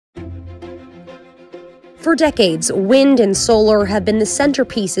For decades, wind and solar have been the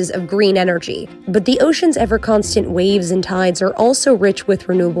centerpieces of green energy, but the ocean's ever-constant waves and tides are also rich with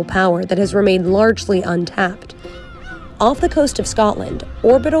renewable power that has remained largely untapped. Off the coast of Scotland,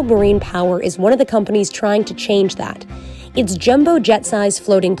 Orbital Marine Power is one of the companies trying to change that. Its jumbo jet-sized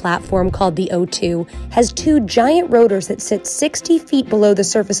floating platform called the O2 has two giant rotors that sit 60 feet below the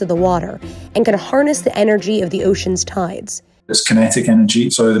surface of the water and can harness the energy of the ocean's tides. It's kinetic energy,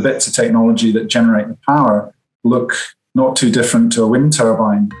 so the bits of technology that generate the power look not too different to a wind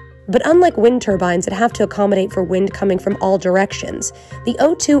turbine. But unlike wind turbines that have to accommodate for wind coming from all directions, the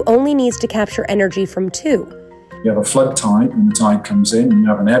O2 only needs to capture energy from two. You have a flood tide when the tide comes in, and you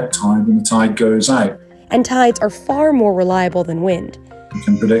have an ebb tide when the tide goes out. And tides are far more reliable than wind. You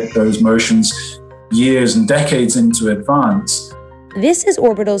can predict those motions years and decades into advance. This is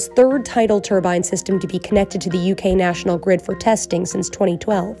Orbital's third tidal turbine system to be connected to the UK national grid for testing since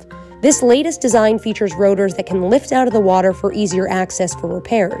 2012. This latest design features rotors that can lift out of the water for easier access for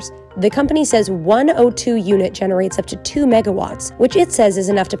repairs. The company says one O2 unit generates up to 2 megawatts, which it says is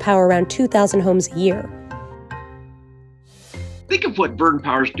enough to power around 2,000 homes a year. Think of what Verdun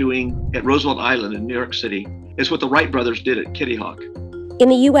Power's doing at Roosevelt Island in New York City is what the Wright brothers did at Kitty Hawk. In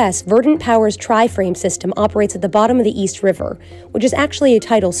the U.S., Verdun Power's tri-frame system operates at the bottom of the East River, which is actually a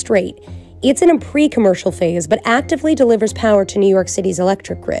tidal strait. It's in a pre-commercial phase, but actively delivers power to New York City's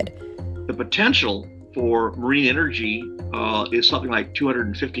electric grid. The potential for marine energy is something like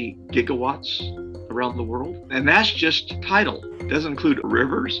 250 gigawatts around the world. And that's just tidal. It doesn't include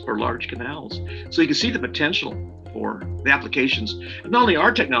rivers or large canals. So you can see the potential for the applications, not only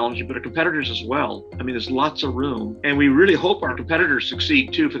our technology, but our competitors as well. I mean, there's lots of room, and we really hope our competitors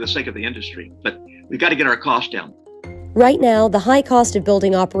succeed too for the sake of the industry, but we've got to get our costs down. Right now, the high cost of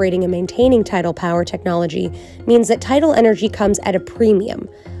building, operating, and maintaining tidal power technology means that tidal energy comes at a premium,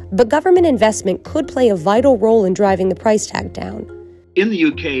 but government investment could play a vital role in driving the price tag down. In the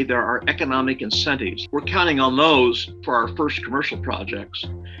UK, there are economic incentives. We're counting on those for our first commercial projects.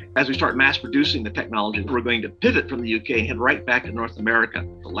 As we start mass producing the technology, we're going to pivot from the UK and head right back to North America.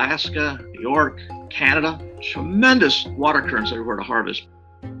 Alaska, New York, Canada, tremendous water currents everywhere to harvest.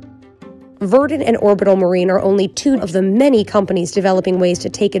 Verdun and Orbital Marine are only two of the many companies developing ways to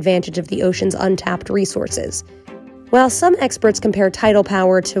take advantage of the ocean's untapped resources. While some experts compare tidal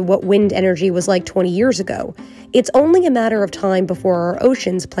power to what wind energy was like 20 years ago, it's only a matter of time before our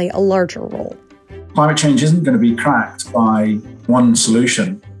oceans play a larger role. Climate change isn't going to be cracked by one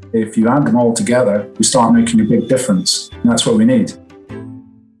solution. If you add them all together, you start making a big difference. And that's what we need.